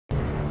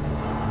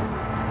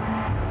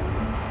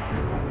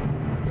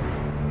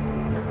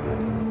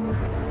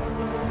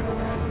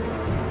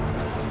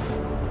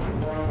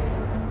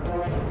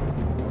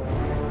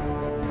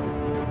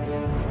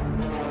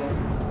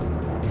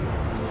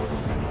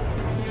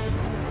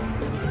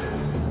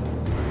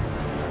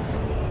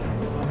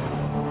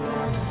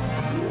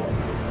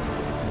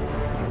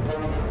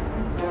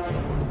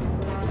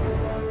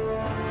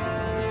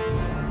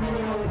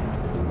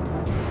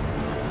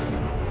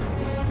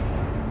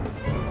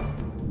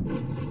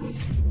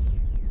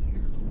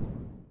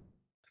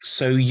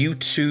So you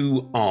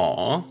two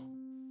are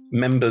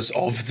members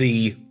of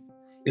the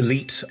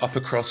elite upper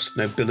crust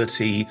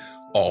nobility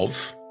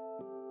of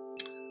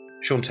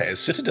Shantae's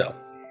Citadel,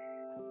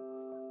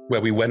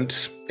 where we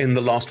went in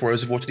the last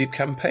Warriors of Waterdeep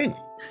campaign.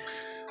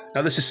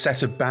 Now this is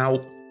set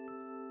about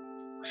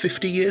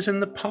 50 years in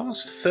the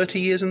past,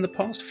 30 years in the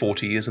past,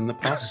 40 years in the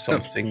past,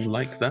 something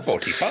like that.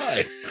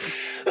 45.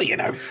 Well, you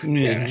know.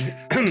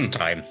 It's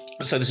time.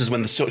 So this is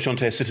when the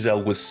Shantae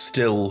Citadel was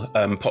still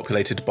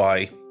populated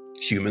by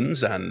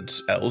humans and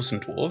elves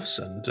and dwarves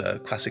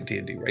and classic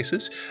D&D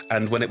races,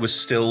 and when it was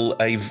still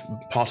a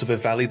part of a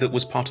valley that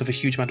was part of a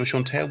huge amount of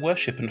Shantae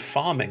worship and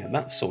farming and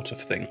that sort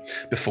of thing,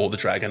 before the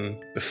dragon,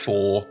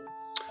 before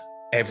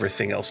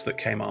everything else that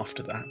came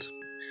after that.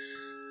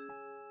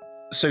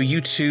 So you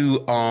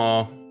two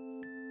are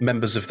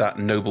members of that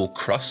noble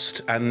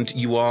crust, and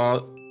you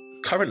are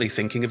currently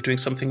thinking of doing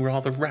something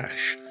rather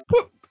rash.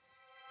 What?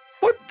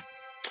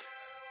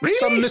 Really?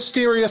 Some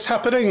mysterious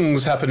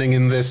happenings happening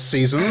in this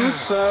season,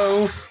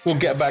 so we'll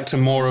get back to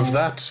more of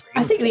that.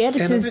 I think the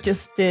editor's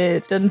just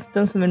done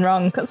something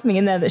wrong, put something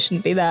in there that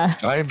shouldn't be there.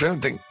 I don't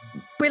think...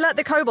 We let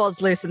the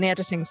kobolds loose in the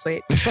editing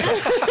suite.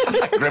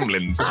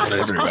 Gremlins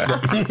everywhere.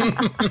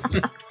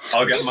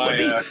 I'll get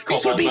my...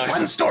 This would be a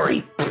fun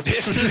story.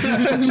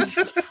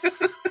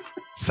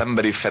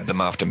 Somebody fed them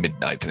after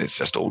midnight and it's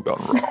just all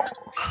gone wrong.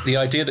 The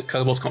idea that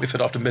kobolds can't be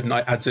fed after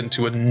midnight adds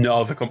into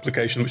another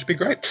complication, which would be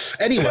great.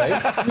 Anyway,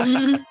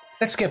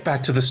 let's get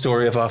back to the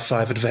story of our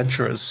 5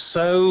 adventurers.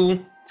 So,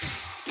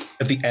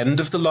 at the end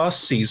of the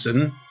last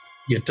season,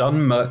 you done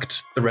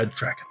murked the Red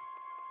Dragon.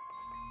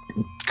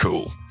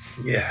 Cool.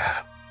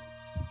 Yeah.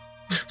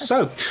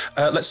 So,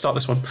 let's start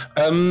this one.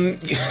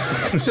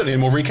 Certainly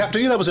any more recap, do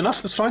you? That was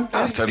enough? That's fine?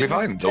 That's totally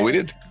fine. That's all we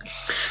did.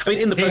 I mean,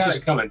 in the process...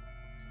 coming.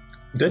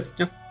 Did?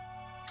 Yeah.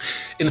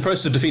 In the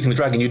process of defeating the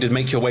dragon, you did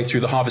make your way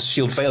through the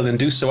Harvestshield Vale and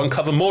do so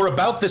uncover more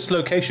about this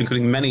location,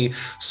 including many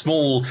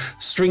small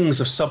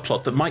strings of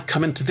subplot that might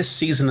come into this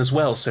season as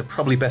well. So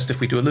probably best if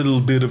we do a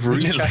little bit of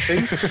recapping.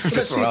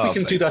 Let's see if we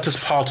can do that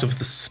as part of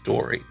the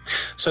story.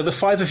 So the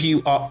 5 of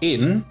you are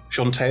in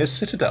Shantae's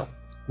Citadel,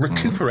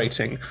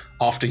 recuperating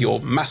after your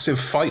massive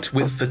fight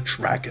with the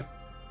dragon.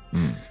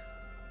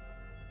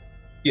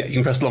 Yeah, you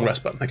can press the long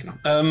rest button. Thank you.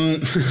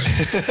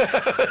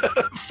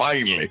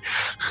 Finally.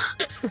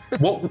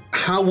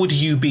 How would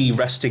you be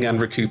resting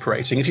and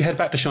recuperating? If you head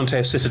back to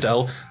Shantae's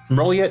Citadel,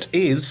 Mroliet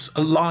is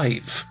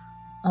alive.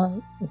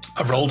 I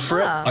rolled for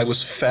it. I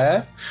was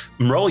fair.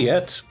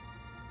 Mroliet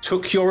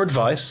took your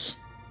advice,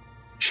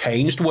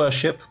 changed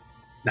worship,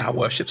 now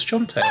worships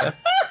Shantae,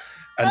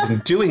 and in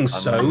doing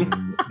so,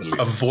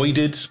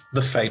 avoided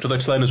the fate. Although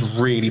Talona's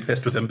really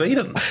pissed with him, but he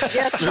doesn't.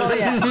 Yes,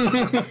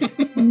 Mroliet.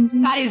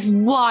 That is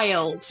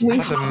wild.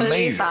 That's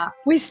amazing.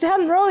 We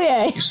stand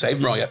Mroliet. You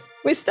saved Mroliet.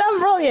 We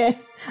stand Mroliet.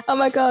 Oh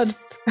my god.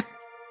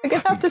 We're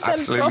going to have to send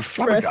Absolutely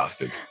Prosperous.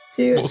 flabbergasted.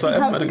 What was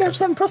that? We're going to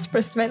send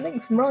Prosperous to make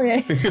links from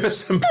Mroliet. You're going to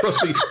send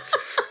Prosperous.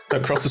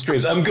 Don't cross the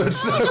streams. I'm good.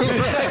 So,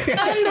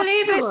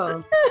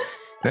 Unbelievable.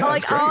 Yeah,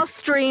 Like our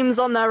streams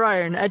on their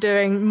own are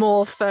doing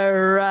more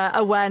for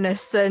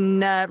awareness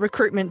and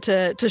recruitment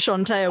to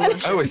Shantae.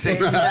 Oh, I see.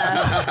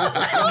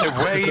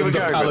 Where you were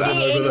going with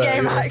that?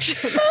 In-game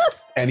action.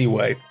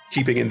 Anyway,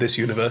 keeping in this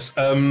universe,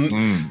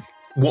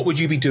 what would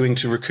you be doing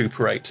to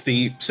recuperate?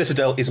 The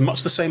Citadel is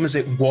much the same as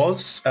it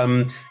was.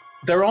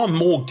 There are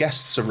more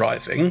guests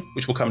arriving,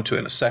 which we'll come to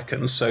in a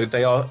second. So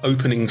they are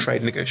opening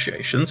trade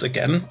negotiations,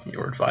 again,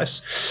 your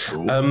advice.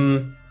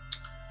 Cool.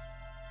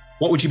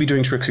 What would you be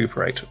doing to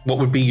recuperate? What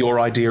would be your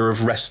idea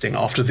of resting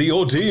after the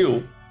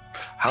ordeal?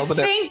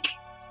 Halbernet.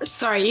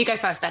 Sorry, you go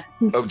first, Ed.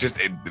 Oh, just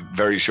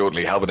very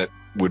shortly, Halbernet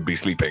would be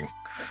sleeping,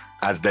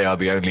 as they are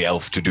the only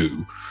elf to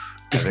do.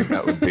 I think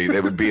that would be,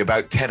 there would be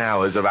about 10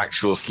 hours of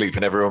actual sleep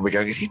and everyone would be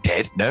going, is he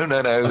dead? No,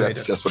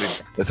 that's just what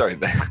he, sorry.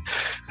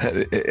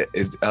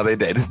 Are they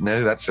dead?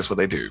 No, that's just what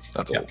they do.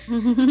 That's all.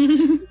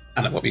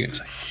 Anna, what were you going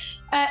to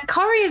say?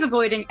 Corey is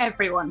avoiding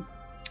everyone.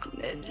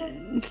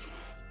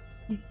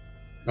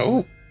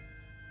 Oh.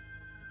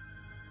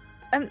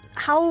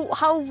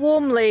 How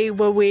warmly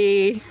were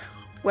we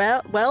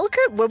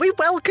welcome? Were we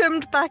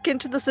welcomed back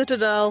into the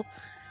Citadel?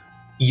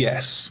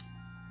 Yes.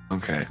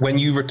 Okay. When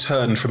you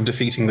returned from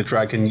defeating the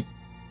dragon,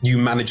 you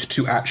managed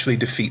to actually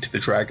defeat the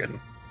dragon.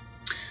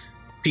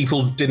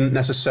 People didn't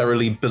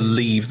necessarily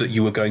believe that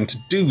you were going to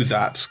do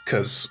that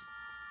because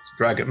it's a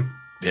dragon.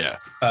 Yeah.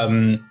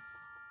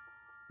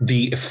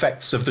 The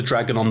effects of the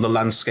dragon on the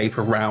landscape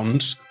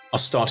around are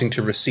starting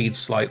to recede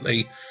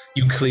slightly.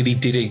 You clearly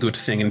did a good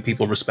thing and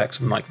people respect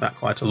and like that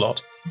quite a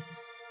lot.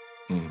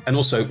 And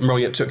also,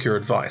 Mroliet took your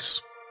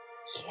advice.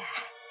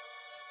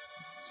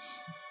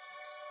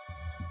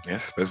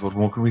 Yes, I suppose what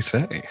more can we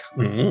say?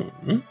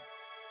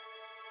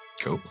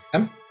 Cool.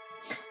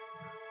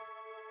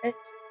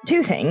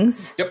 2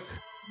 things. Yep.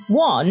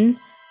 1.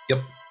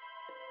 Yep.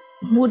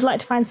 Would like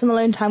to find some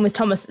alone time with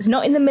Thomas that's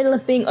not in the middle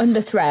of being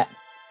under threat.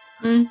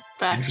 Fair.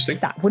 Interesting.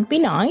 That would be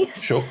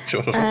nice. Sure.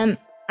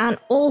 And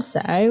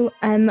also,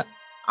 I'm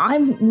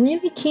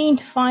really keen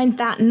to find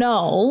that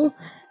knoll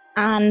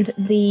and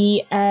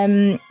the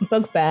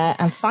bugbear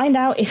and find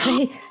out if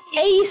they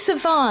A,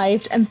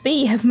 survived, and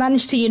B, have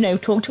managed to,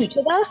 talk to each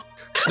other.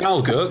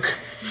 Snarlgook.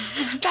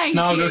 Thank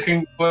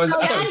Snarlgooking was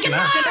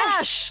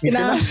Ganache.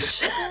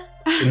 Ganache.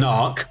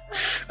 Narc.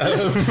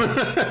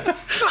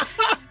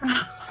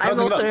 I'm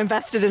also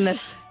invested in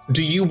this.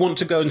 Do you want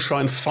to go and try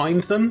and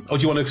find them, or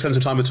do you want to spend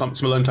some time with some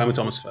alone time with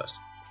Thomas first?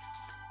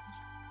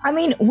 I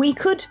mean, we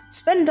could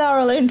spend our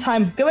alone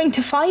time going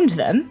to find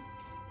them.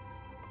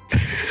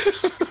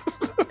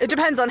 It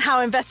depends on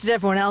how invested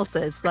everyone else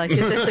is. Like, is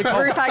this a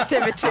group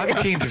activity?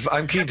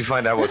 I'm keen to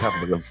find out what's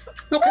happened to them.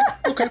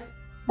 Okay.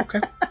 We'll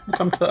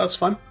come to that. That's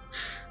fine.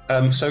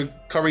 So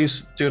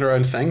Corrie's doing her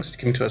own thing,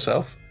 sticking to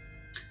herself.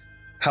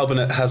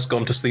 Halbernet has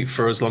gone to sleep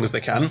for as long as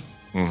they can.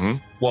 Mm-hmm.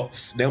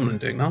 What's Nailman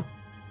doing now?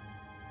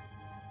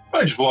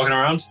 Well, just walking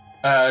around,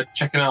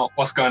 checking out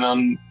what's going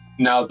on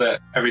now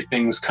that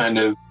everything's kind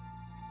of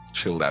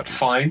Chilled out.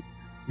 fine.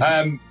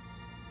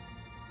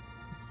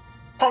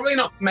 Probably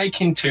not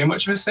making too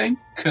much of a scene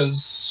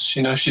because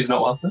she's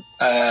not welcome.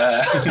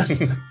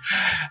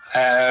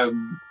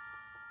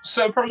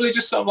 So probably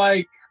just sort of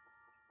like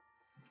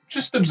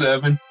just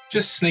observing,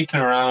 just sneaking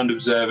around,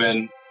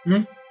 observing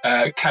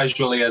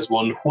casually as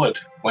one would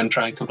when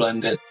trying to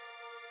blend in.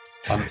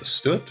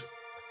 Understood.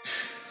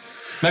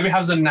 Maybe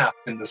has a nap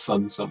in the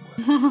sun somewhere.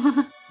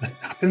 A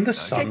nap in the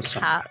sun a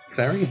somewhere. cat.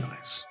 Very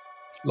nice.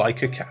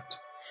 Like a cat.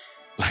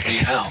 Like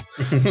hell.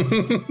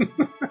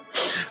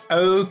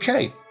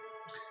 Okay.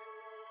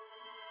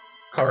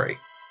 Corrie,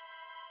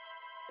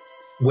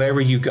 where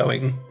are you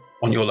going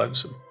on your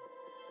lonesome?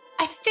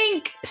 I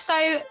think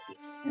so.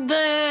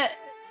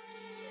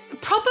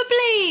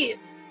 Probably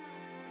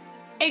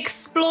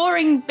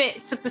exploring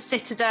bits of the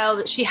citadel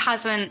that she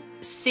hasn't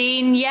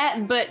seen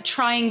yet, but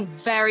trying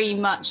very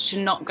much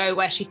to not go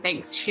where she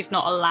thinks she's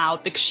not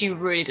allowed because she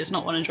really does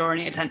not want to draw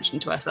any attention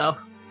to herself.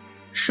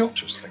 Sure.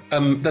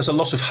 There's a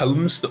lot of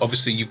homes that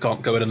obviously you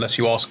can't go in unless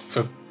you ask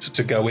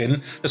to go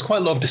in. There's quite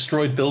a lot of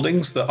destroyed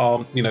buildings that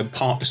are,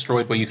 part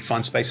destroyed where you can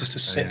find spaces to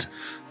sit.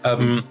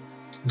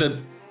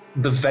 The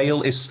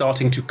Vale is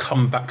starting to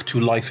come back to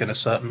life in a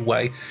certain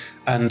way.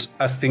 And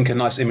I think a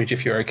nice image,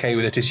 if you're okay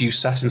with it, is you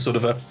sat in sort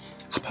of a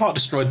part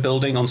destroyed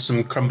building on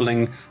some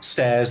crumbling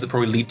stairs that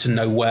probably lead to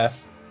nowhere.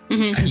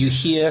 Mm-hmm. And you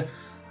hear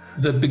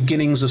the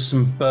beginnings of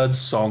some bird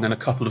song, and a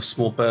couple of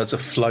small birds are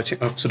floating,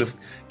 sort of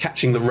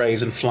catching the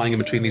rays and flying in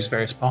between these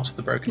various parts of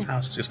the broken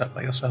house as you're sat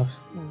by yourself.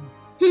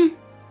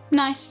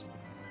 Nice.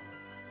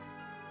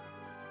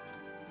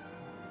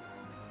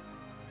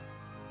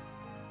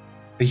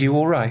 Are you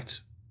all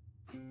right?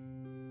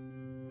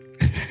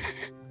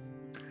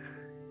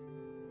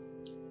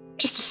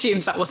 Just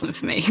assumes that wasn't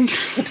for me.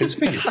 It is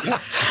for you.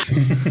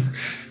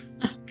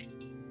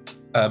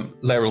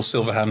 Laeral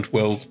Silverhand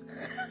will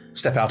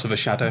step out of a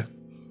shadow.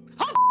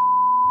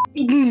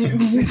 Did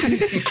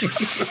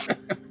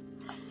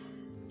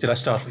I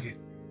startle you?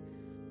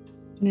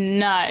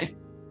 No.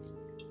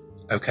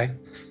 Okay.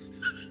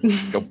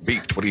 You're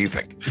beaked. What do you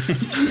think?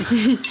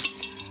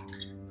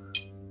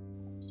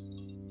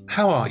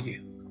 How are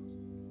you?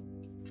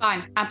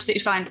 Fine.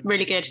 Absolutely fine.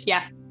 Really good.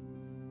 Yeah.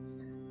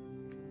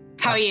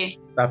 How are you?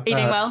 Are you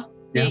doing well?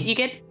 Yeah. You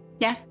good?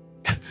 Yeah.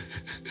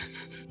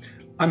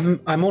 I'm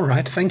all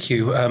right, thank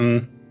you.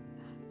 I'm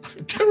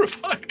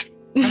terrified.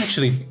 I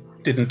actually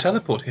didn't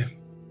teleport here.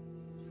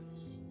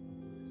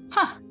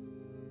 Huh.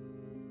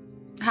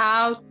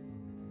 How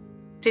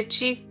did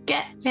you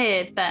get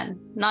here then?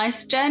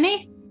 Nice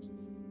journey?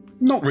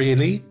 Not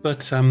really,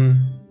 but I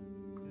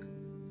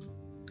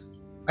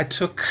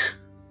took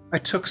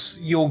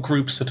your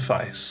group's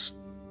advice.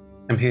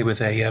 I'm here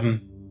with a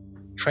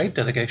trade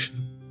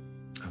delegation.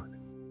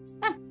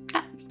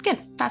 Good.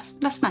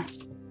 That's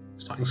nice.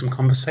 Starting some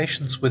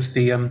conversations with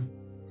the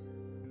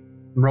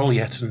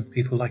Roliet and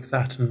people like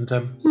that, and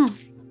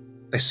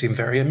they seem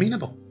very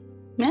amenable.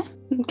 Yeah,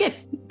 good.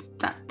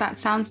 That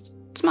sounds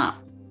smart.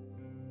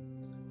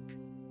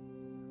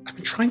 I've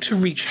been trying to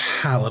reach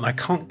Hal, and I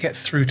can't get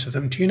through to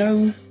them. Do you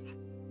know?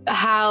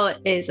 Hal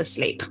is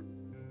asleep.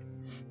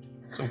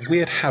 It's a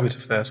weird habit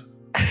of theirs.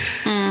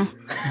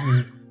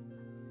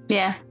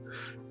 Yeah.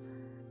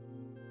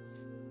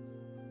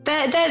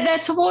 They're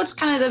towards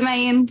kind of the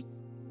main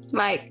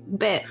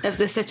bit of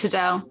the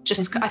citadel.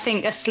 Just I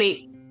think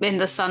asleep in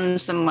the sun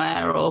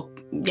somewhere, or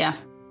yeah.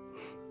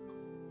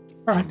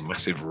 All right.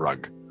 Massive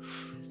rug.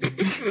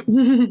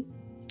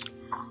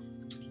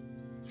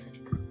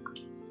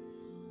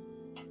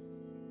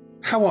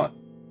 How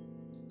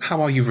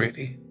are you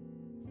really?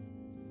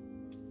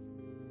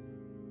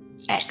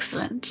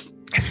 Excellent.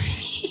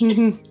 Is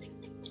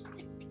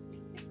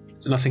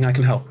there nothing I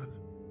can help with?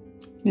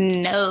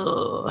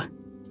 No.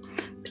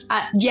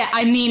 Yeah,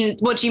 I mean,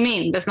 what do you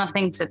mean? There's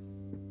nothing to...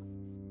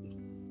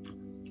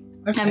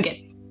 Okay. I'm good.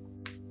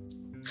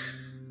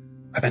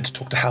 I meant to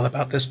talk to Hal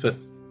about this, but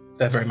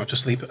they're very much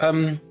asleep.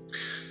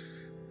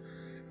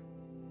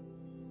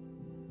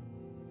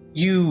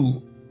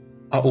 You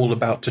are all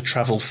about to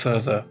travel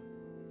further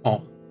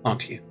on,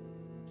 aren't you?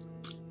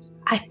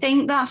 I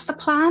think that's the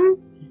plan.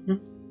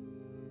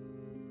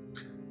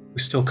 We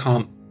still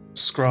can't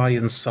scry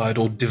inside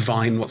or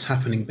divine what's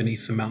happening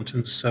beneath the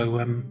mountains.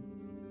 So,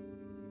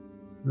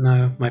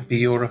 no, might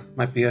be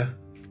a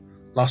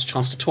last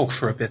chance to talk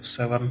for a bit.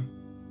 So,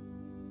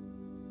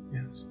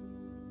 yes.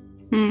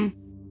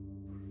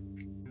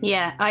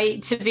 Yeah,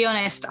 to be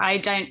honest, I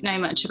don't know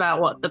much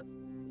about what the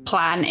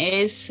plan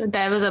is.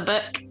 There was a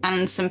book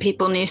and some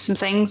people knew some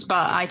things,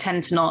 but I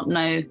tend to not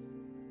know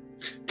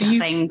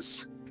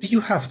things. Do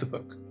you have the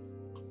book?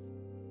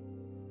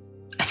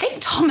 I think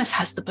Thomas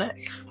has the book.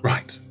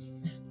 Right.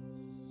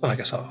 Well, I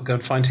guess I'll go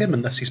and find him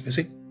unless he's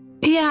busy.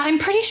 Yeah, I'm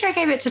pretty sure I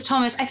gave it to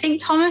Thomas. I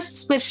think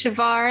Thomas with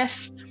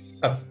Shavareth.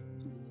 Oh,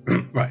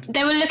 right.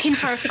 They were looking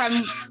for a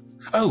friend.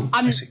 Oh,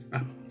 I see.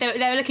 Oh. They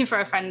were looking for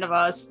a friend of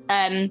ours.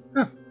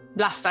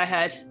 Last I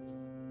heard.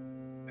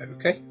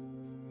 Okay.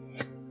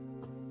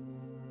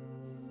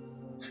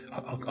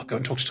 I'll go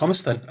and talk to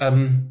Thomas then.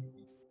 I'm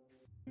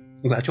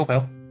glad you're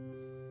well.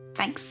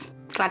 Thanks.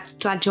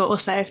 Glad you're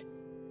also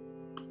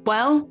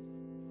well.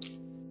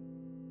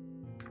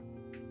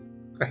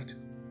 Great.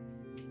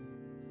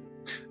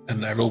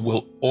 And Errol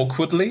will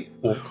awkwardly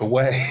walk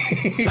away.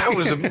 That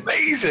was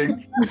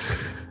amazing.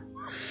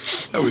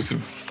 That was some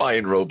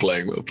fine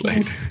role-playing, well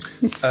played.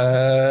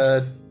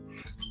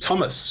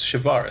 Thomas,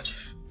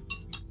 Shavareth.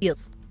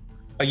 Yes.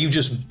 Are you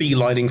just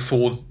beelining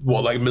for,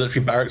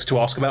 military barracks to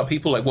ask about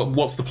people? Like,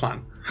 what's the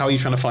plan? How are you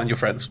trying to find your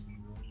friends?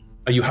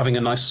 Are you having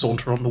a nice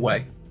saunter on the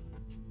way?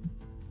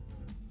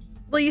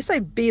 Well, you say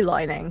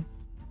beelining.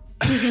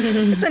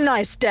 It's a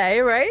nice day,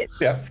 right?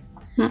 Yeah.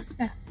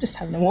 Just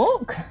having a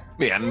walk.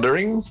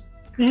 Meandering.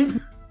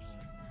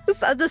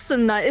 There's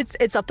some nice.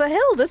 It's up a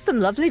hill. There's some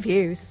lovely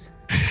views.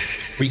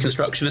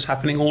 Reconstruction is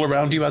happening all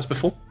around you as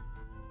before.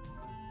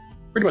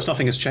 Pretty much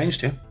nothing has changed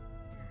here.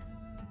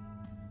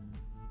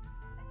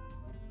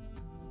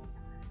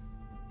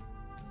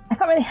 I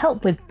can't really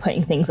help with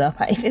putting things up.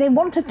 If they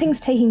wanted things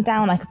taken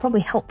down, I could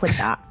probably help with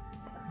that.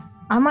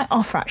 I might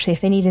offer, actually,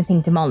 if they need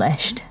anything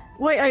demolished.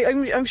 Wait,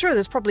 I'm sure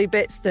there's probably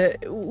bits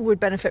that would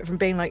benefit from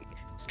being,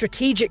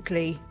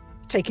 strategically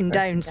taken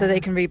down so they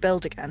can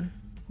rebuild again.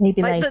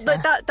 Maybe later.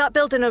 That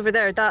building over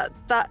there, that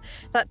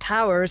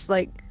tower is,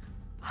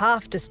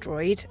 half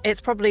destroyed. It's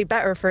probably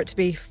better for it to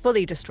be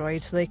fully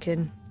destroyed so they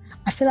can...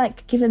 I feel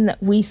like, given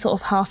that we sort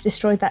of half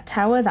destroyed that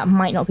tower, that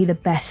might not be the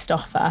best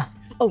offer.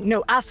 Oh,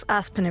 no, ask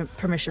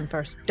permission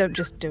first. Don't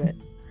just do it.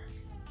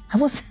 I'm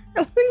going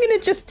to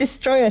just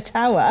destroy a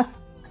tower.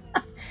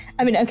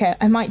 I mean, okay,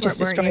 I might just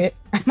destroy it.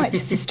 I might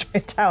just destroy a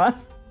tower.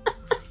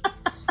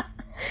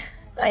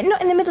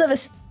 Not in the middle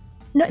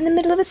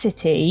of a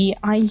city.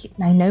 I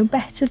know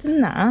better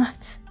than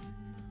that.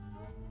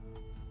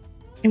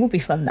 It will be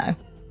fun, though.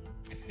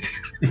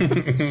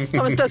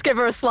 Thomas does give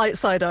her a slight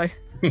side eye.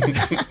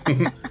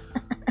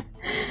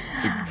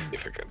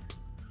 Significant.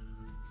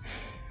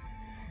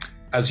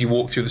 As you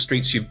walk through the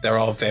streets, there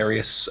are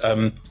various...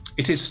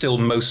 it is still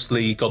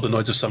mostly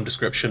goblinoids of some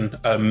description,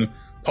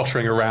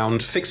 pottering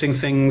around, fixing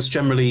things.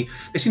 Generally,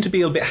 they seem to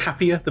be a bit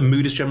happier. The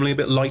mood is generally a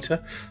bit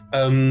lighter.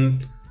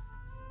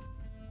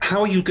 How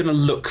are you going to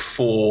look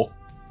for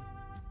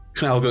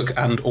Knalguk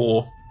and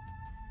or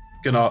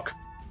Gnark?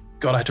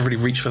 God, I had to really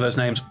reach for those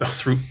names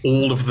through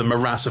all of the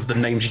morass of the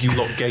names you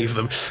lot gave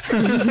them.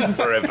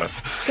 Forever.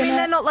 I mean,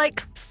 they're not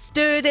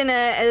stood in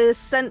a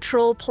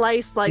central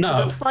place, no.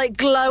 Looks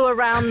glow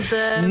around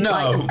them,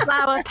 no.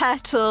 Flower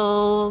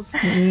petals.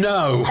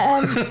 No.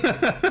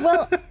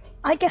 Well,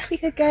 I guess we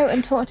could go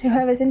and talk to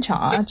whoever's in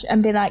charge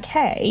and be like,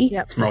 hey,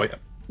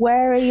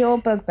 where are your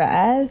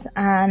bugbears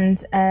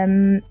and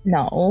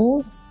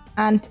gnolls?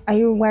 And are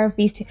you aware of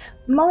these two?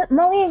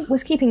 Molly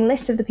was keeping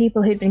lists of the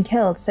people who'd been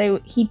killed, so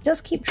he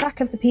does keep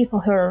track of the people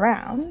who are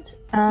around.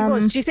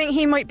 Do you think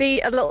he might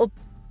be a little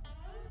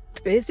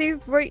busy?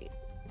 Right?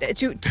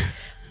 Do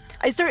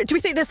we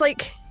think there's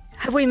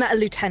have we met a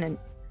lieutenant?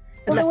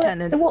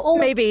 Lieutenant?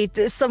 Maybe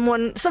there's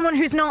someone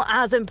who's not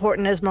as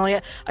important as Molly.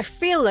 I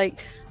feel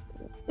like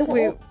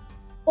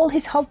all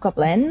his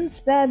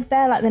hobgoblins, they're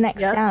the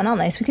next down,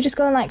 aren't they? So we could just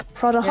go and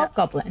prod a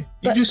hobgoblin.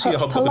 You do see a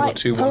hobgoblin or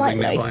two wandering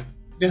nearby.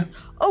 Yeah.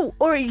 Oh,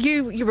 or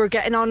you were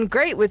getting on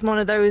great with one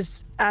of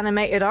those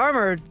animated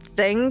armor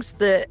things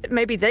that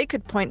maybe they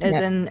could point us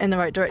in the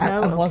right direction.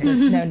 I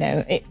wasn't.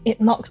 No. It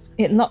locked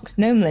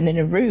Nomelin in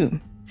a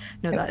room.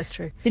 No, that is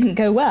true. Didn't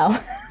go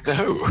well.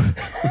 No.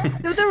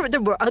 No, there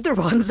were other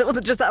ones. It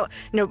wasn't just that one.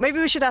 No, maybe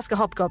we should ask a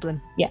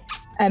hobgoblin. Yeah.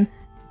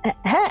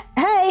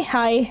 Hi.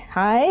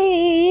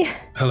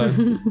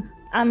 Hello.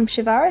 I'm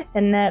Shavareth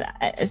and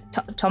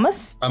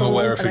Thomas. I'm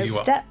aware of who you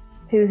are.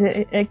 Who's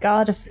a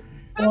guard of...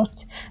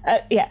 What?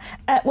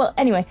 Well,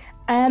 anyway,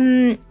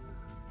 do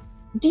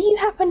you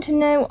happen to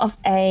know of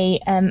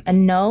a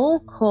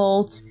gnoll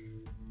called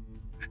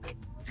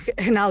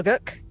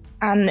Knalguk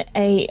and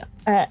a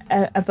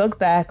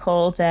bugbear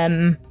called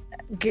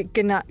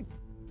Gnark?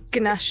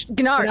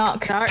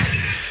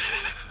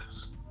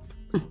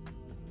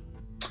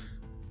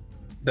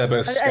 They're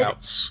both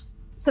scouts.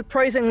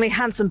 Surprisingly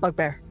handsome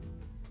bugbear.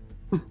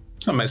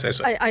 Some may say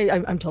so.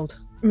 I'm told.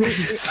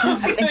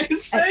 Some may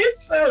say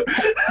so.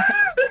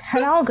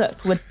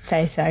 Knalguk would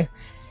say so.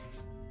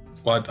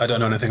 Well, I don't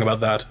know anything about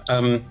that.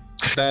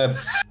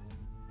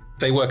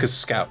 They work as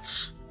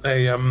scouts.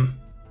 They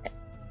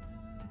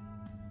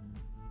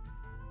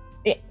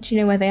Do you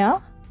know where they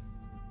are?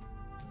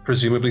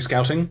 Presumably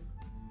scouting.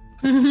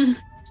 It's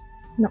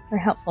not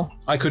very helpful.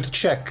 I could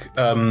check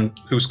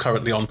who's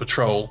currently on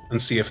patrol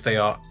and see if they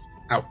are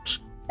out.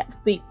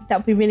 That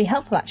would be really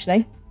helpful,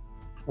 actually.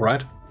 All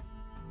right.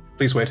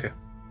 Please wait here.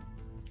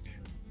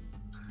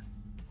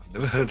 I've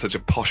never heard such a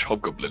posh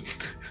hobgoblin.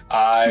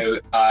 I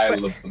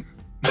love them.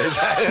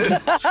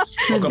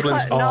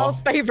 Hobgoblins are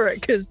Niall's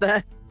favourite because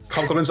they're...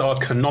 Hobgoblins are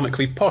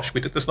canonically posh.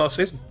 We did this last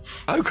season.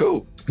 Oh,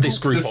 cool. This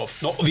group of,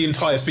 not the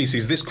entire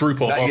species, this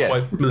group of are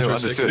quite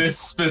militaristic. This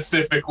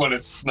specific one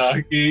is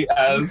snarky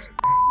as...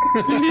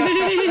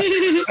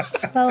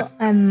 Well,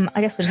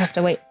 I guess we'll just have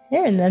to wait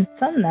here in the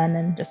sun then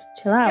and just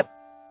chill out.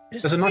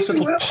 Yep. There's a nice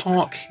little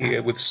park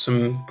here with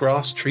some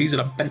grass, trees,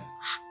 and a bench.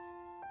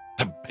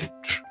 A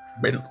bench.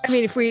 I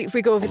mean, if we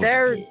go over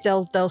there,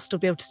 they'll still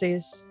be able to see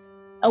us.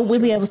 Oh,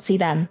 we'll be able to see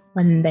them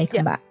when they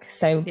come back.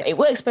 So it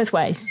works both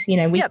ways. You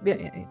know, we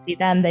can see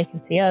them, they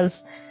can see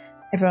us.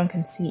 Everyone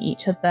can see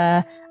each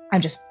other.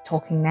 I'm just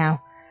talking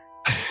now.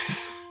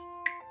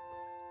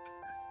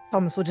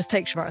 Thomas will just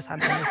take Shavar's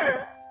hand.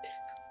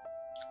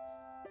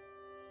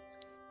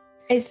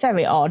 It's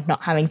very odd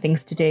not having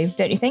things to do,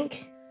 don't you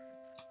think?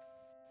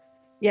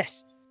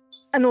 Yes.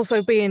 And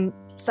also being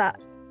sat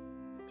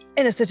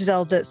in a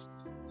citadel that's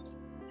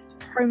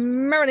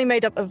primarily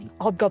made up of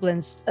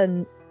hobgoblins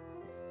and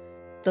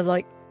the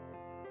like.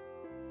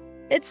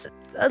 It's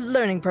a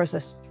learning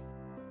process.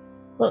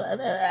 Well,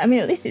 I mean,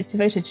 at least it's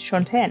devoted to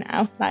Shantae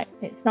now. Like,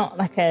 it's not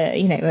like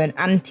an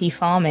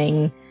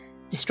anti-farming,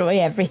 destroy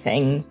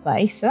everything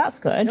place. So that's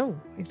good. No,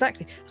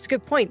 exactly. That's a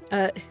good point.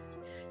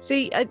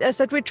 See, I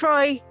said we'd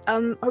try.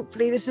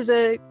 Hopefully, this is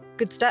a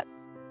good step.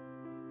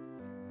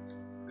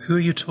 Who are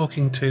you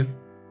talking to?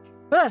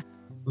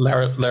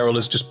 Laryl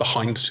is just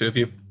behind the two of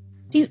you.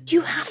 Do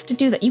you have to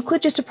do that? You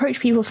could just approach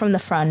people from the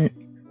front.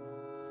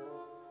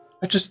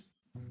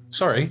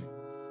 Sorry.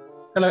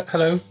 Hello.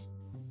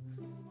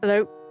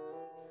 Hello.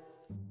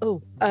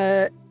 Oh,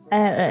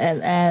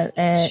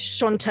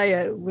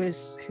 Shanteo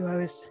was who I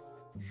was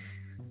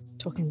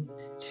talking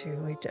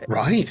to.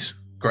 Right.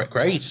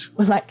 Great.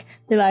 Was like,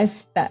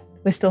 realise that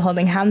we're still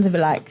holding hands and be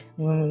like,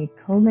 were we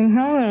holding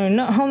hands or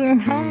not holding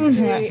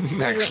hands?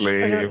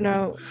 Actually, I don't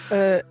know.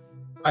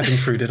 I've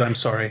intruded, I'm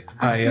sorry.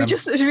 We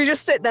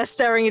just sit there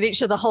staring at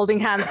each other, holding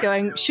hands,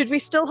 going, should we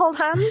still hold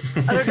hands?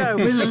 I don't know.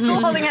 We're still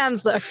holding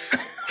hands, though.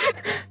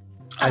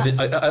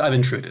 I've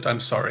intruded, I'm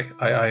sorry.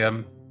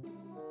 We're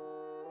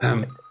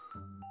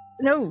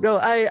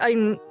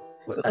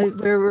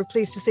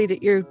pleased to see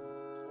that you're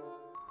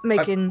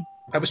making...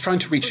 I was trying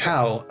to reach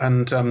Hal,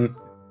 and...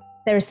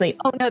 they're asleep.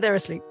 Oh, no, they're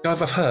asleep.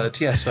 I've heard,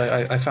 yes.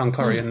 I found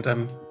Corrie,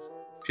 and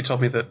she told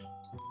me that...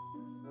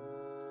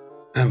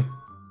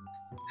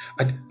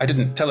 I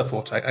didn't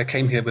teleport. I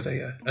came here with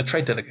a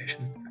trade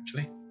delegation,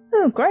 actually.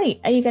 Oh, great.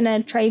 Are you going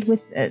to trade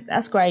with...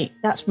 that's great.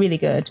 That's really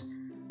good.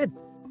 Good.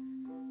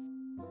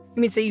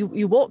 You mean so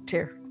you walked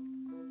here?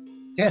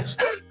 Yes.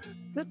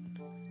 Good.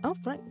 Oh,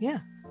 right, yeah.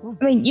 Well.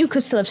 I mean, you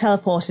could still have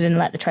teleported and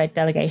let the trade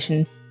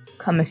delegation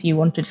come if you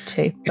wanted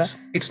to. But...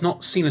 It's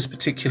not seen as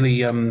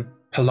particularly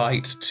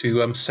polite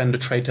to send a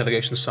trade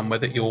delegation somewhere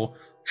that you're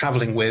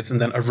travelling with and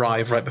then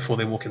arrive right before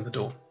they walk in the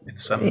door.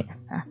 It's Yeah.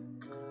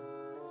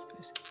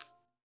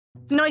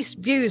 Nice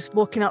views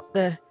walking up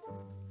the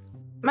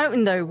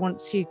mountain, though.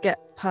 Once you get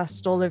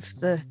past all of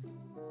the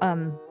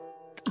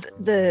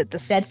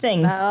dead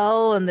things,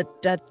 smell and the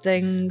dead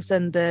things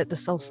and the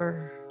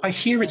sulfur. I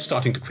hear it's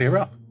starting to clear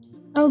up.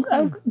 Oh,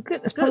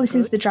 good. That's probably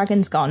since the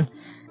dragon's gone.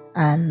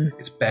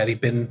 It's barely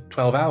been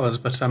 12 hours,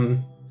 but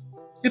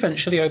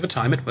eventually, over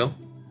time, it will.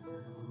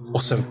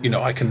 Also,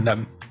 I can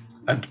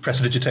and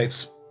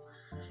prestidigitates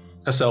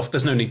herself.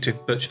 There's no need to,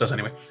 but she does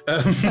anyway.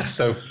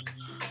 So,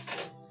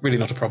 really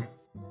not a problem.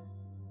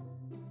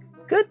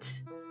 Good.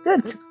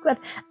 We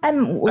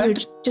were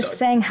just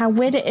saying how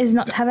weird it is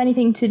not to have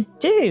anything to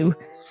do.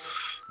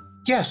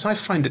 Yes, I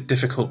find it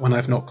difficult when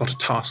I've not got a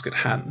task at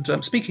hand.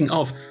 Speaking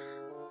of,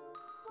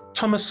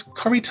 Thomas,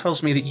 Corrie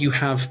tells me that you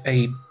have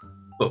a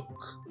book.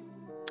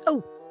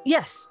 Oh,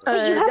 yes.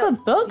 Wait, you have a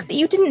book that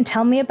you didn't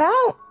tell me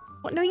about?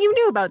 What? No, you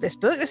knew about this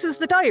book. This was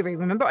the diary,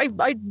 remember? I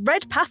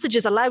read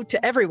passages aloud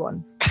to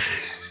everyone.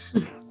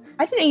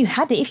 I didn't know you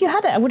had it. If you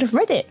had it, I would have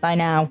read it by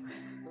now.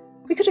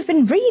 We could have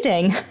been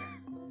reading.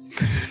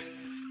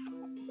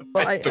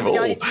 Best of all.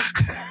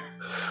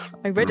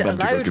 I read it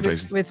aloud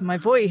with my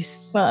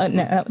voice. Well,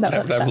 no.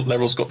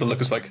 Leryl's got the look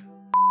as like...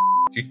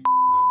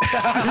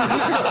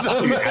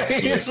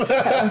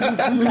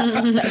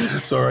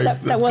 Sorry, that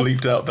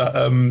bleeped out that...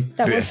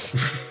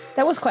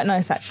 That was quite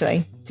nice,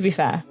 actually, to be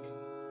fair.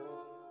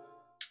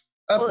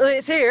 Well,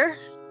 it's here.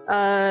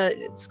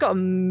 It's got a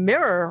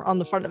mirror on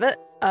the front of it.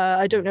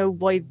 I don't know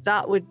why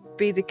that would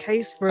be the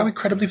case for... How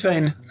incredibly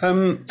vain.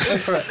 Well,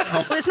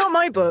 it's not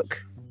my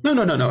book. No.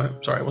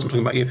 Sorry, I wasn't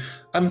talking about you.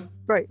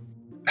 Right.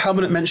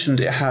 Halbert mentioned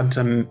it had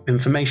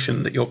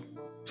information that you're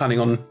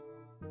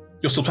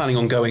still planning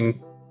on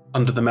going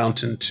under the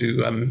mountain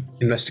to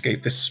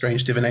investigate this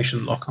strange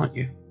divination lock, aren't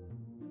you?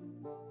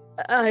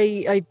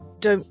 I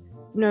don't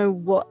know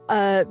what.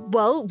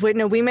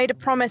 We made a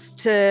promise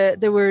to.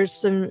 There were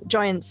some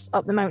giants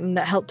up the mountain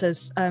that helped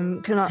us.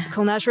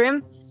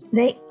 Colnasrium.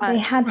 They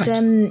had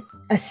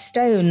a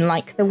stone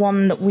like the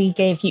one that we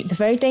gave you, the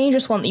very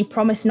dangerous one that you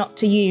promised not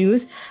to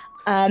use.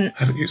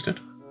 Haven't used it.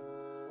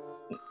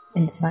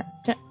 Insight.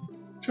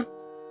 Sure.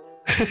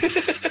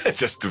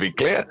 Just to be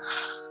clear.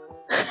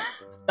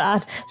 It's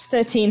bad. It's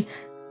 13.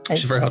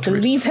 She's very hard to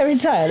leave her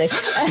entirely.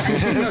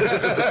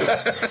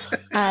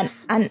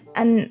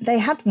 and they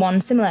had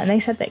one similar, and they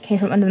said that it came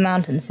from under the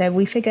mountain. So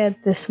we figured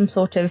there's some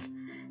sort of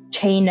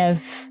chain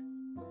of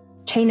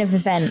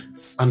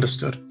events.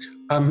 Understood.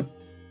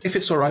 If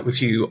it's all right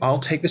with you, I'll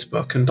take this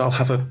book and I'll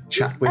have a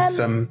chat with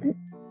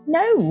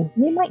No,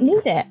 we might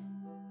need it.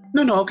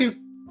 No,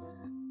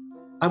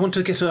 I want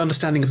to get an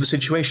understanding of the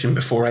situation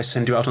before I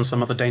send you out on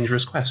some other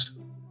dangerous quest.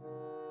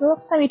 The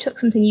last time you took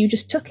something, you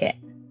just took it.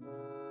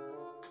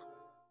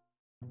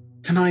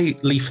 Can I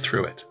leaf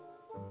through it?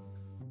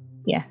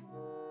 Yeah.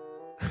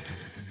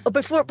 Oh,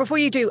 before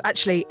you do,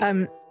 actually,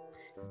 I'm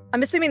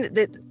assuming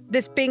that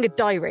this being a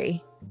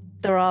diary,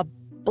 there are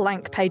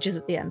blank pages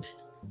at the end.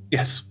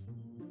 Yes.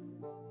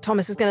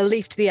 Thomas is going to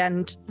leaf to the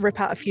end, rip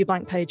out a few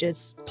blank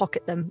pages,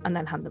 pocket them, and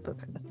then hand the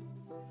book over.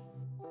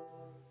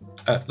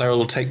 Lara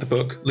will take the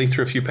book, leaf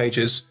through a few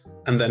pages,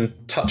 and then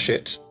touch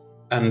it,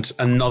 and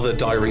another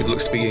diary that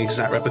looks to be the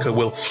exact replica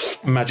will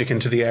magic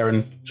into the air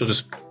and she'll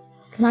just...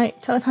 Can I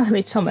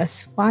telepathically,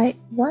 Thomas, why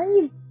are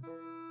you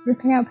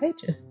ripping out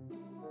pages?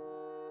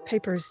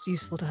 Paper is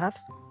useful to have.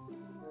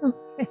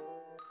 Okay.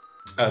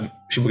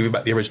 She'll give you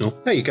back the original.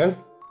 There you go.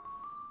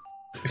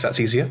 If that's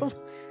easier.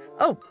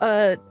 Oh,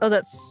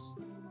 that's...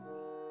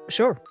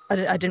 Sure.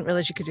 I didn't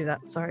realize you could do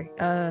that. Sorry.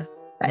 That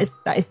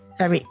is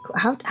very...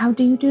 How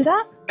do you do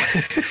that?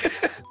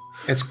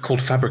 It's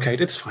called fabricate.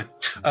 It's fine.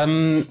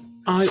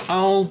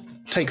 I'll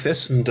take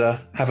this and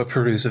have a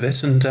peruse of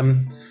it and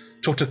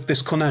talk to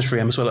this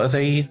Colnasrium as well.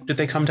 Did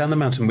they come down the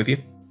mountain with you?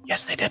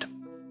 Yes, they did.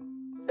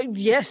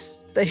 Yes,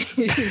 they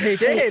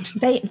did.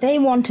 They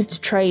wanted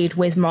to trade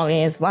with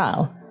Molly as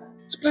well.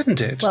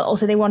 Splendid. Well,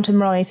 also they wanted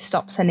Molly to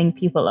stop sending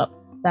people up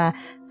there.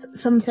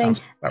 Something.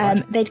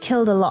 Right. They'd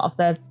killed a lot of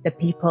the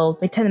people.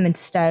 They turned them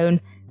into stone.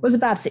 It was a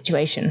bad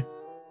situation.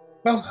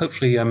 Well,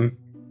 hopefully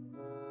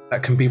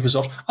that can be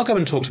resolved. I'll go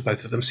and talk to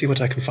both of them, see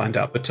what I can find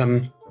out. But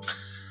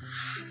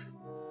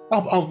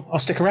I'll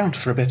stick around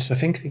for a bit. I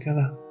think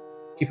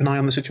keep an eye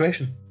on the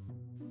situation.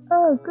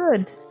 Oh,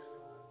 good.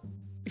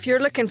 If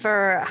you're looking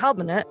for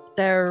Halbonet,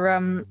 they're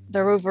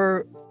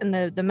over in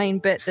the main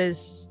bit.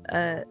 There's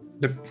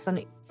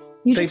Sunny.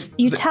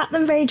 You tap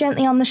them very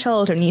gently on the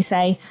shoulder and you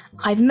say,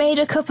 "I've made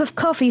a cup of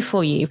coffee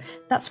for you."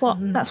 That's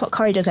what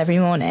Corey does every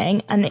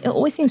morning, and it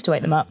always seems to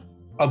wake them up.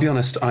 I'll be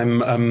honest,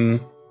 I'm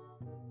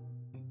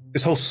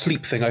this whole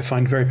sleep thing I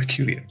find very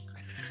peculiar.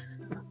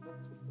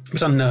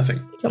 It's unnerving.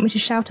 Do you want me to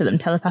shout at them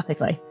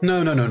telepathically?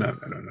 No.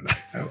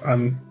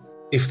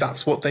 If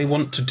that's what they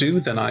want to do,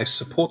 then I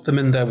support them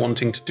in their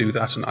wanting to do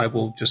that, and I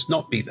will just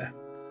not be there.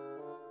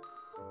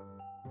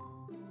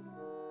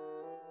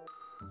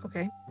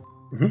 Okay.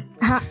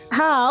 Mm-hmm.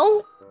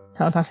 How?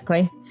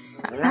 Telepathically.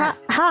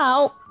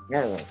 How?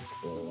 Halbonet!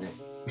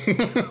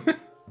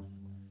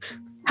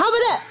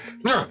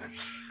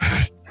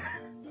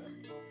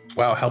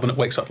 Wow, Halbonet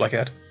wakes up like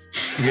Ed.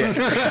 Yes.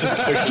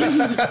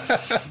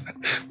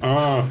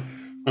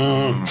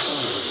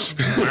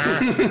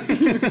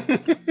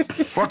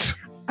 What?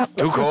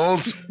 Who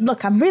calls?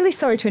 Look, I'm really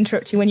sorry to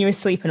interrupt you when you're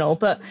asleep and all,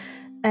 but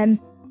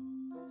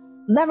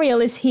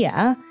Lariel is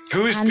here.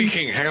 Who is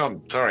speaking? Hang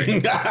on,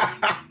 sorry.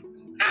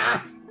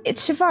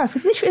 It's Shavarth.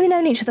 We've literally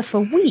known each other for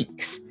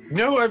weeks.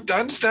 No, I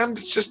understand.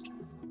 It's just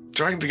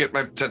trying to get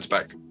my sense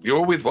back.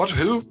 You're with what?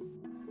 Who?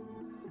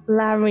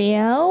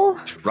 Lariel.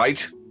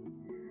 Right.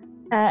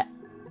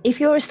 If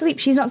you're asleep,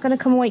 she's not going to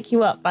come wake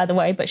you up, by the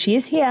way, but she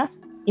is here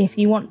if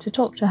you want to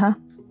talk to her.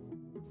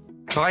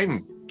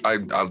 Fine.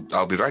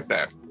 I'll be right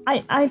there.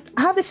 I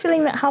have this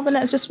feeling that Halbonet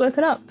has just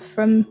woken up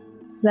from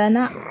their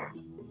nap.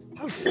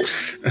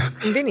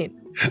 Convenient.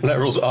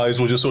 Lateral's eyes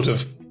will just sort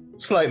of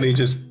slightly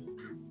just...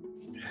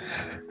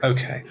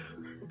 Okay.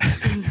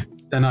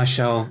 Then I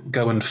shall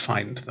go and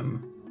find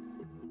them.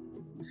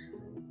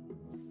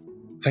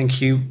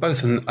 Thank you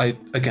both, and I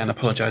again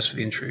apologise for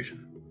the intrusion.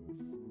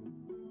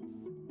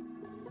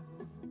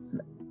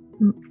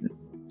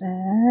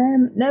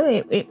 No,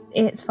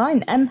 it's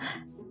fine.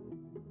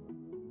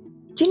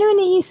 Do you know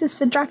any uses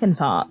for dragon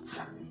parts?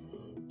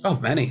 Oh,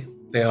 many.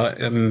 They are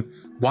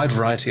wide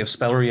variety of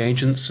spell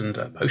reagents and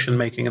potion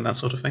making and that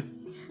sort of thing.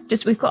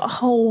 We've got a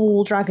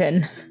whole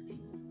dragon.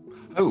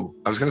 Oh,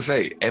 I was going to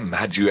say,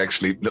 had you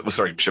actually...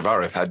 Sorry,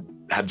 Shavarth had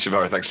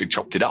Shavarth actually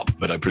chopped it up,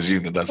 but I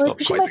presume that's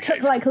not quite the case. I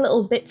took like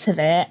little bits of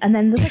it, and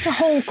then there's like a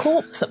whole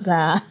corpse up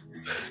there.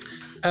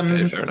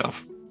 Fair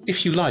enough.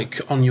 If you like,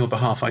 on your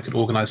behalf, I could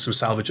organise some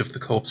salvage of the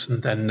corpse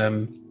and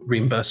then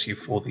reimburse you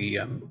for the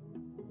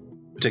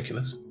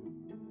particulars.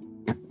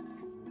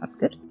 That's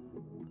good.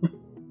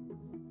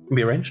 Can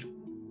be arranged.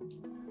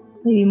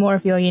 Maybe more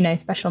of your,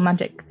 special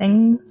magic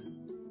things.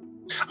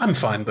 I'm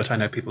fine, but I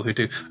know people who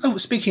do. Oh,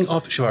 speaking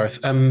of Shavarth,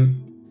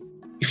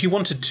 if you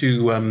wanted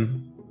to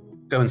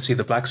go and see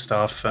the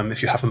Blackstaff,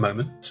 if you have a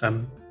moment,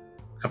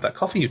 have that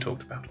coffee you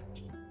talked about.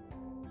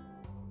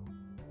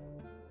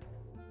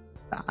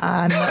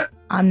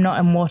 I'm not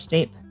in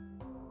Waterdeep.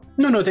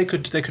 No, they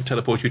could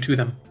teleport you to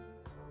them.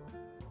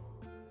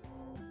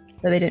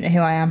 But they don't know who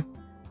I am.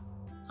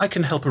 I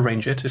can help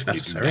arrange it if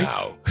necessary.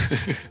 Now.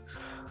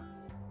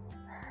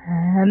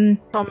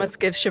 Thomas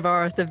gives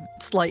Shavarth a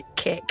slight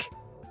kick.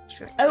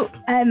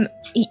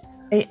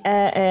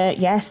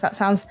 Yes, that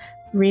sounds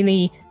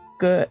really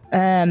good.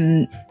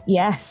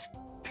 Yes.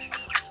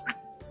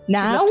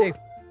 Now?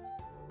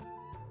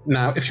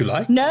 Now, if you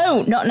like.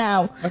 No, not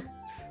now.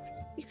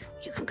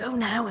 You can go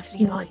now if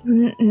you like.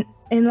 In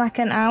like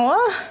an hour?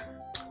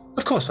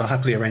 Of course, I'll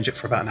happily arrange it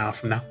for about an hour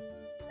from now.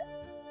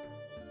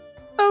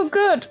 Oh,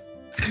 good.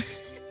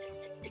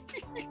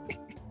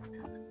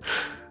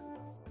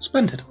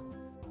 Splendid.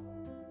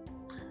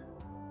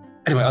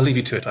 Anyway, I'll leave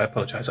you to it. I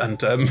apologise. And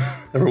they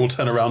all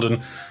turn around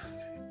and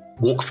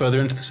walk further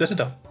into the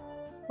Citadel.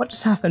 What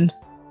just happened?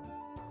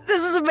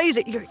 This is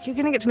amazing. You're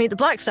going to get to meet the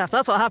Blackstaff.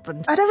 That's what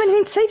happened. I don't have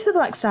anything to say to the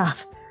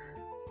Blackstaff.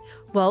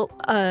 Well,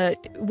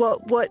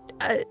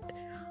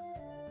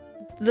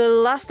 the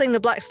last thing the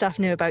Blackstaff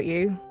knew about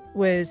you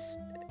was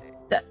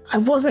that I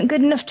wasn't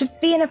good enough to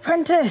be an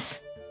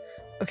apprentice.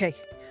 Okay.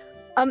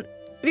 Have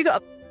you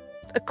got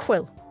a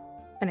quill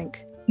and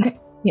ink?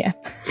 Yeah.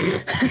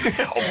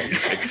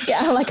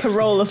 Get like a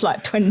roll of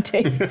like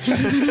 20.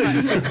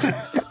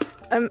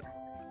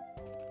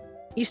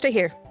 You stay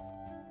here.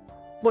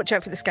 Watch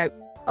out for the scout.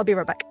 I'll be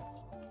right back.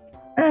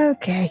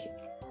 Okay.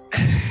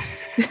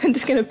 I'm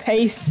just going to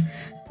pace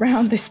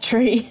round this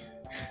tree.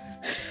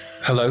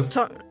 Hello?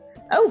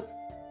 Oh,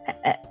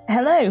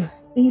 hello.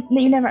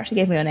 You never actually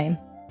gave me your name.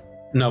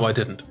 No, I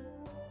didn't.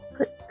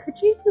 Could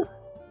you?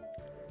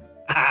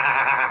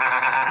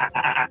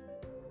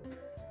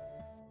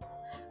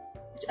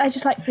 I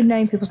just like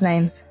knowing people's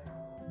names.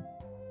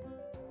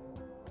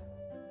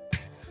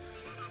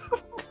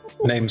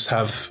 Names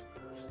have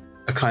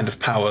a kind of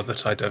power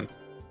that I don't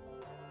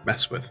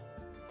mess with.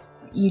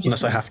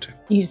 Unless I have to.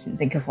 You just didn't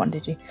think of one,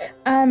 did you?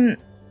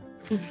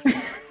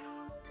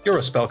 You're a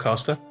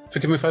spellcaster.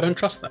 Forgive me if I don't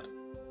trust that.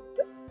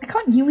 I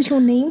can't use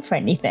your name for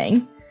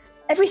anything.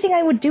 Everything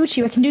I would do to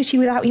you, I can do to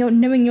you without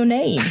knowing your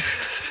name.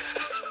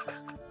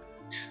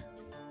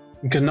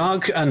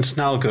 Ganag and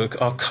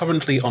Nalgug are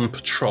currently on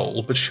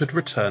patrol, but should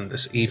return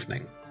this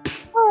evening.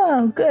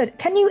 Oh, good.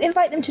 Can you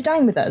invite them to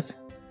dine with us?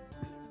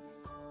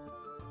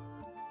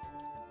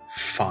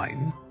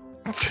 Fine.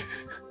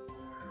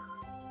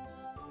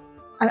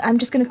 I'm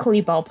just going to call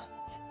you Bob.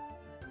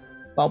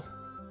 Bob.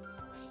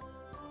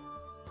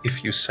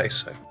 If you say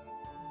so.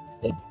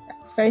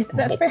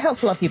 That's very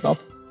helpful of you, Bob.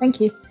 Thank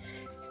you.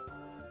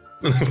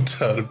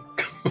 Turn.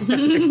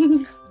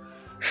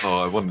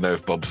 Oh, I want to know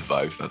if Bob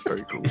survives. That's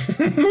very cool.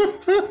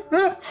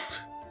 The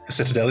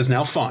Citadel is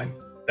now fine.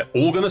 They're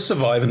all going to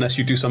survive unless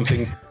you do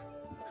something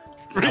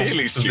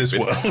really stupid. This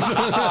world.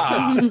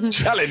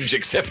 Challenge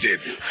accepted.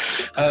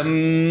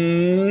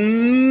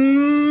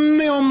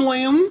 Neon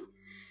Lamb.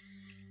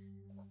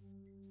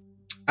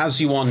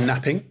 As you are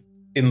napping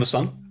in the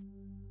sun,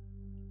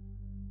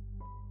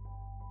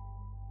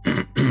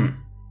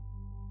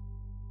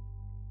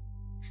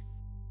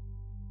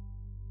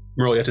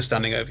 Moriat is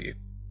standing over you.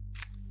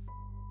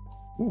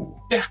 Ooh.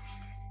 Yeah.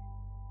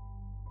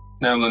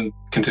 Namlin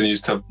continues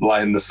to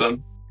lie in the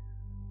sun.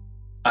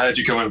 I heard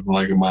you coming from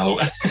like a mile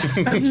away.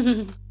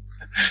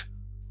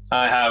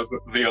 I have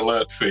the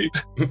alert feed.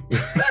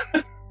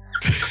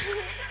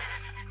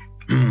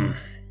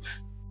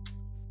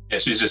 Yeah,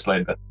 she's just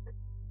laid there.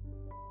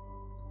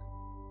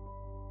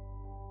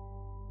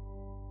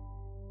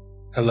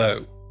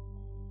 Hello.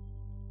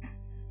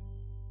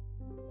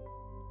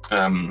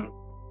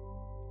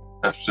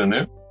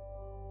 Afternoon.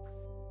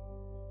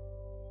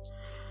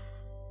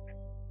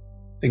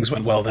 Things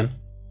went well then.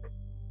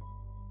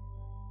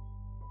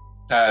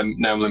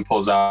 Namlin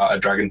pulls out a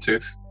dragon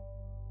tooth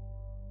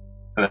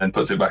and then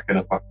puts it back in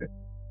her pocket.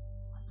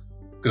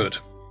 Good.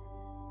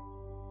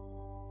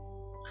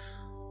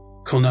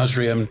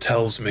 Kulnazrium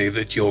tells me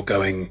that you're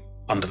going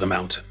under the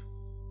mountain.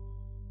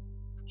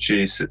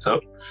 She sits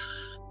up.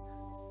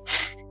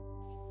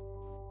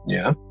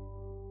 Yeah.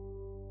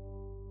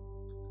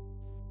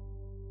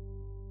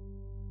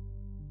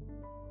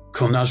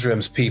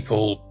 Kulnazrium's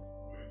people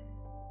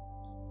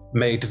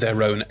made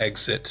their own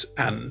exit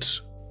and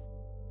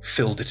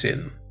filled it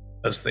in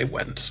as they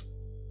went.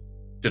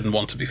 Didn't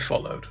want to be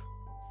followed.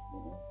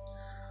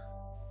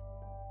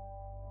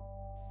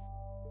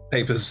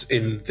 Papers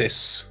in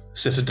this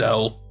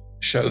citadel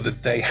show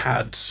that they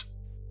had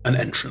an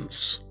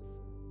entrance.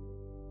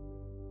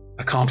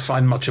 I can't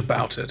find much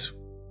about it.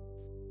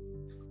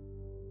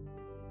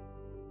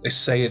 They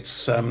say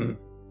it's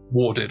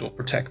warded or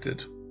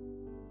protected.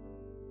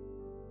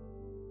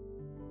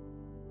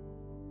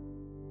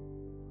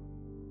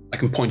 I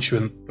can point you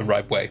in the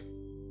right way.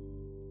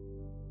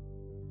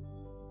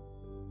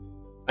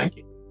 Thank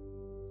you.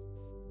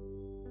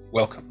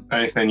 welcome.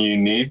 Anything you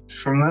need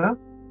from there?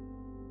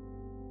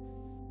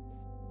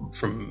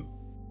 From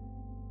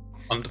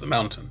under the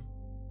mountain.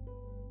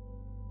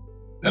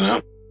 I don't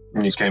know.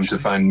 You came to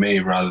find me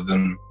rather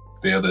than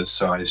the others,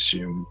 so I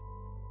assume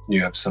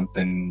you have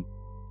something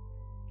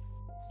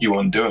you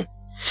want doing.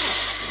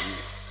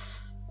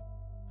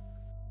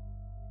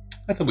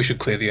 I thought we should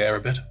clear the air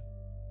a bit.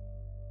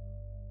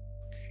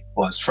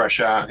 Well, it's fresh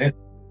out here.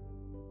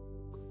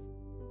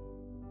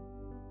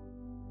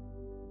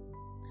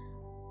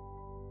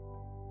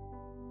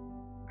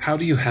 How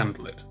do you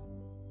handle it?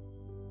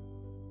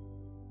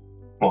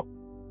 What?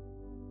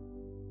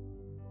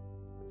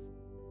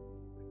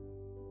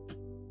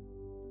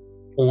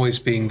 Always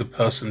being the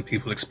person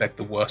people expect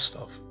the worst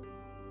of.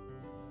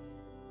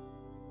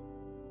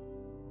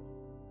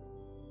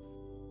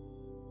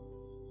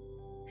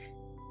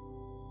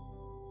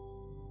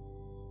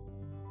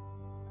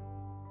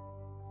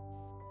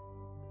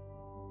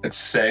 Let's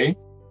say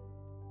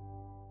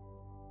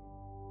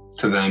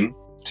to them,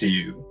 to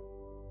you,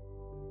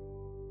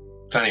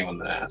 to anyone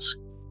that asks,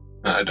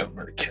 I don't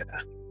really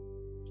care.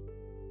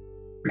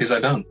 Because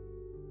I don't.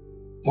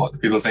 What the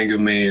people think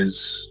of me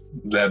is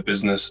their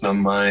business, not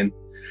mine.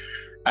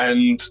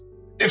 And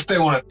if they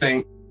want to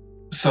think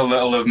so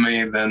little of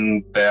me,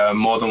 then they are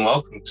more than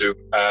welcome to.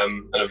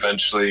 And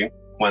eventually,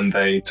 when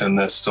they turn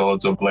their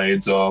swords or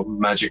blades or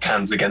magic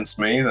hands against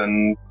me,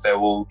 then they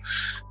will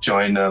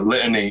join a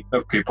litany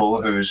of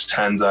people whose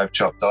hands I've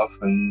chopped off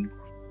and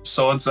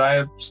swords I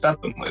have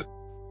stabbed them with.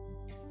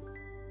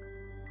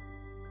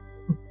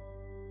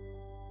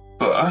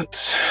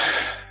 But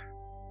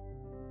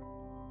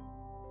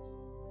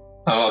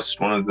I lost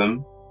one of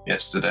them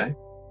yesterday.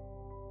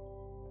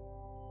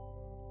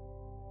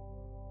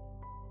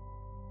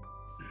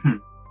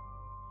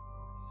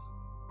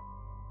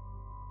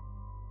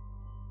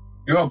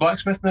 You got a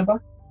blacksmith nearby?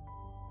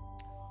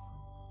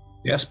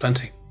 Yes,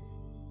 plenty.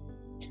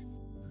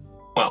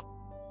 Well,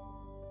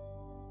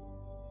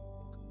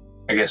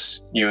 I guess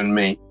you and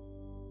me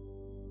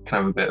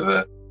can have a bit of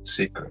a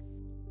secret.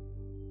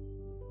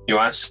 You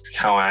ask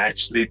how I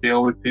actually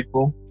deal with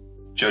people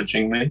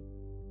judging me?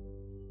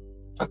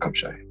 I'll come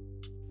show you.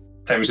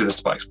 Take me to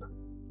this blacksmith.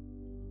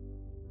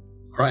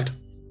 All right.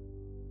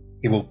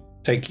 He will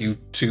take you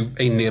to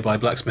a nearby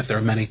blacksmith. There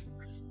are many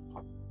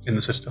in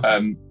the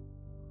citadel.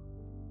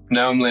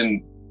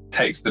 Naumlin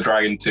takes the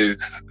dragon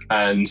tooth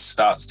and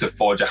starts to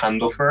forge a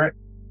handle for it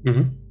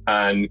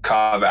and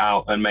carve it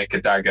out and make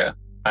a dagger.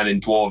 And in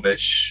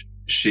Dwarvish,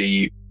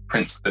 she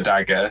prints the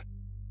dagger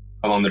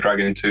along the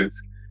dragon tooth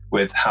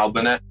with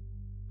Halbernet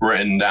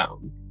written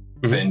down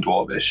in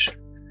Dwarvish.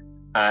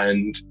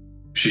 And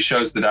she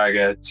shows the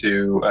dagger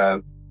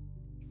to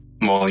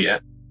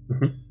Morliet.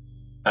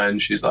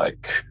 And she's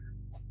like,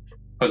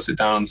 puts it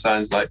down on the side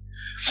and is like,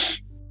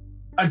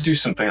 I do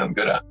something I'm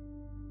good at.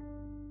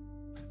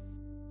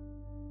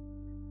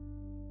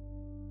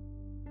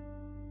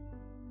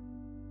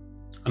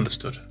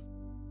 Understood.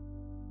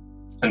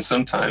 And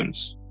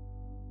sometimes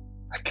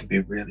I can be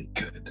really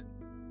good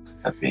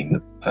at being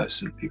the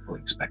person people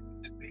expect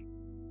me to be.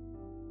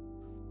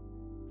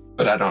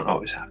 But I don't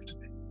always have to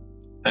be.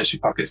 And she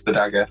pockets the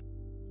dagger.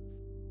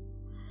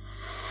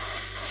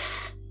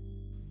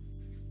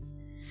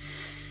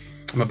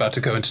 I'm about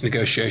to go into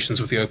negotiations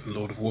with the Open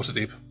Lord of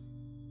Waterdeep.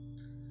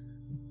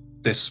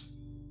 This,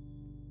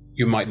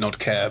 you might not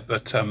care,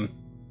 but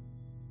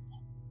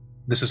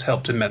this has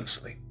helped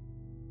immensely.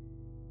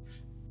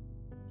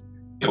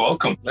 You're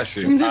welcome. Bless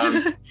you.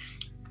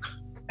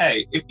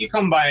 Hey, if you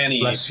come by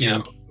any... Bless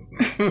you.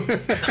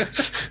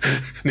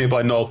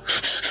 Nearby Noel.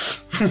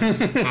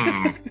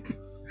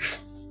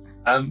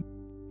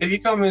 If you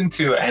come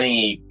into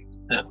any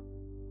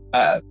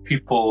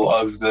people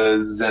of the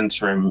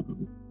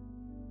Zentrim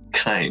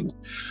kind,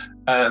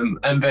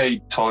 and they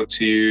talk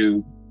to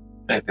you,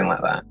 anything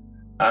like that,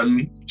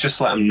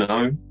 just let them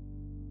know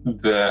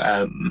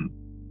that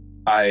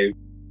I've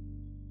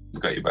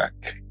got your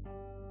back.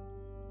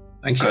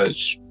 Thank you.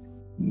 Because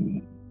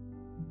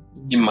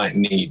you might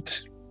need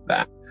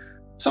that.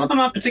 Some of them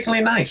are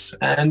particularly nice,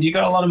 and you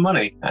got a lot of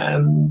money,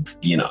 and,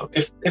 you know,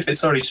 if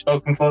it's already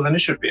spoken for, then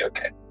it should be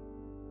okay.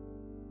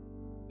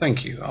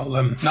 Thank you. I'll,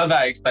 Not that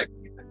I expect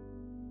anything.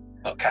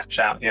 I'll catch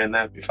out here and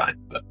there, be fine,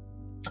 but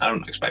I'm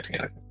not expecting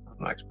anything. I'm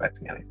not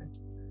expecting anything.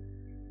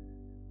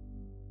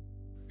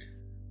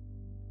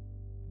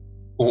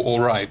 All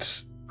right.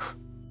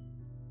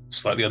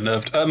 Slightly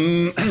unnerved. I'll,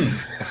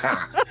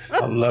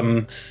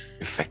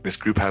 effect this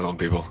group has on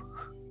people.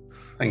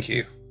 Thank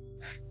you.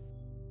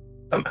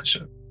 Don't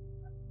mention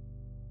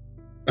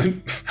it.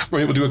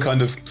 We're able to do a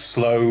kind of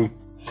slow,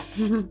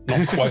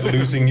 not quite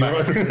losing your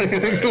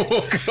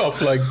walk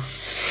off like.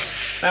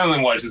 Emily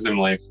watches him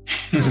leave.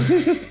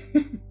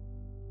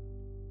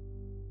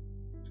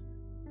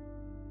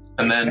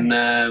 And then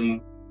I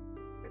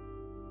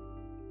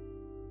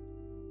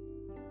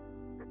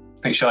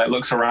think she like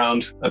looks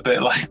around a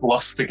bit like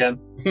lost again.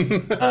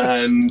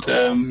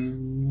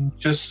 And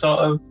just sort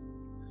of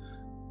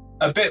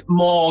a bit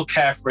more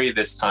carefree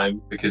this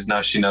time, because now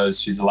she knows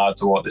she's allowed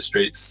to walk the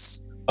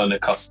streets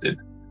unaccosted.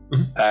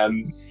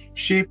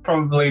 she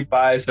probably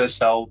buys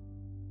herself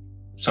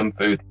some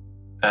food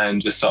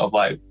and just sort of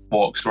like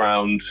walks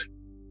around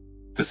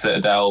the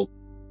Citadel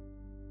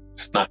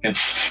snacking.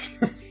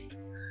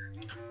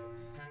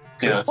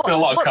 It's been a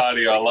lot of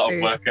cardio, a lot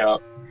of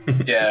workout.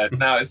 Yeah,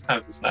 now it's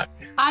time to snack.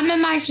 I'm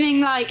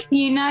imagining like,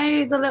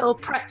 the little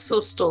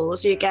pretzel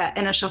stalls you get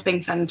in a shopping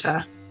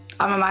centre.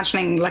 I'm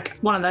imagining like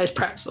one of those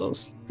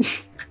pretzels.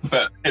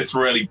 But it's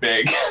really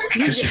big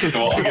because she's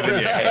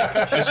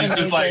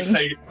just like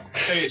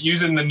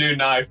using the new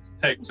knife to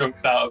take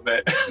chunks out of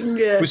it.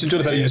 Yeah. Which enjoy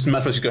the fact you just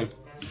math going.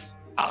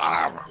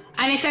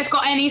 And if they've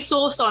got any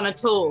sauce on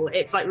at all,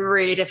 it's like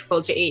really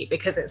difficult to eat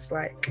because it's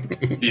like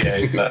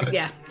exactly.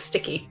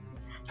 Sticky.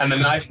 And the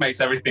knife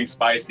makes everything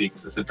spicy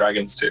because it's a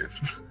dragon's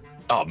tooth.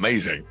 Oh,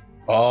 amazing!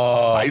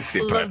 Oh,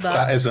 spicy pretzel.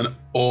 That is an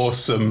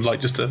awesome,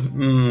 like just a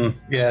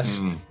yes.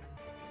 Mm.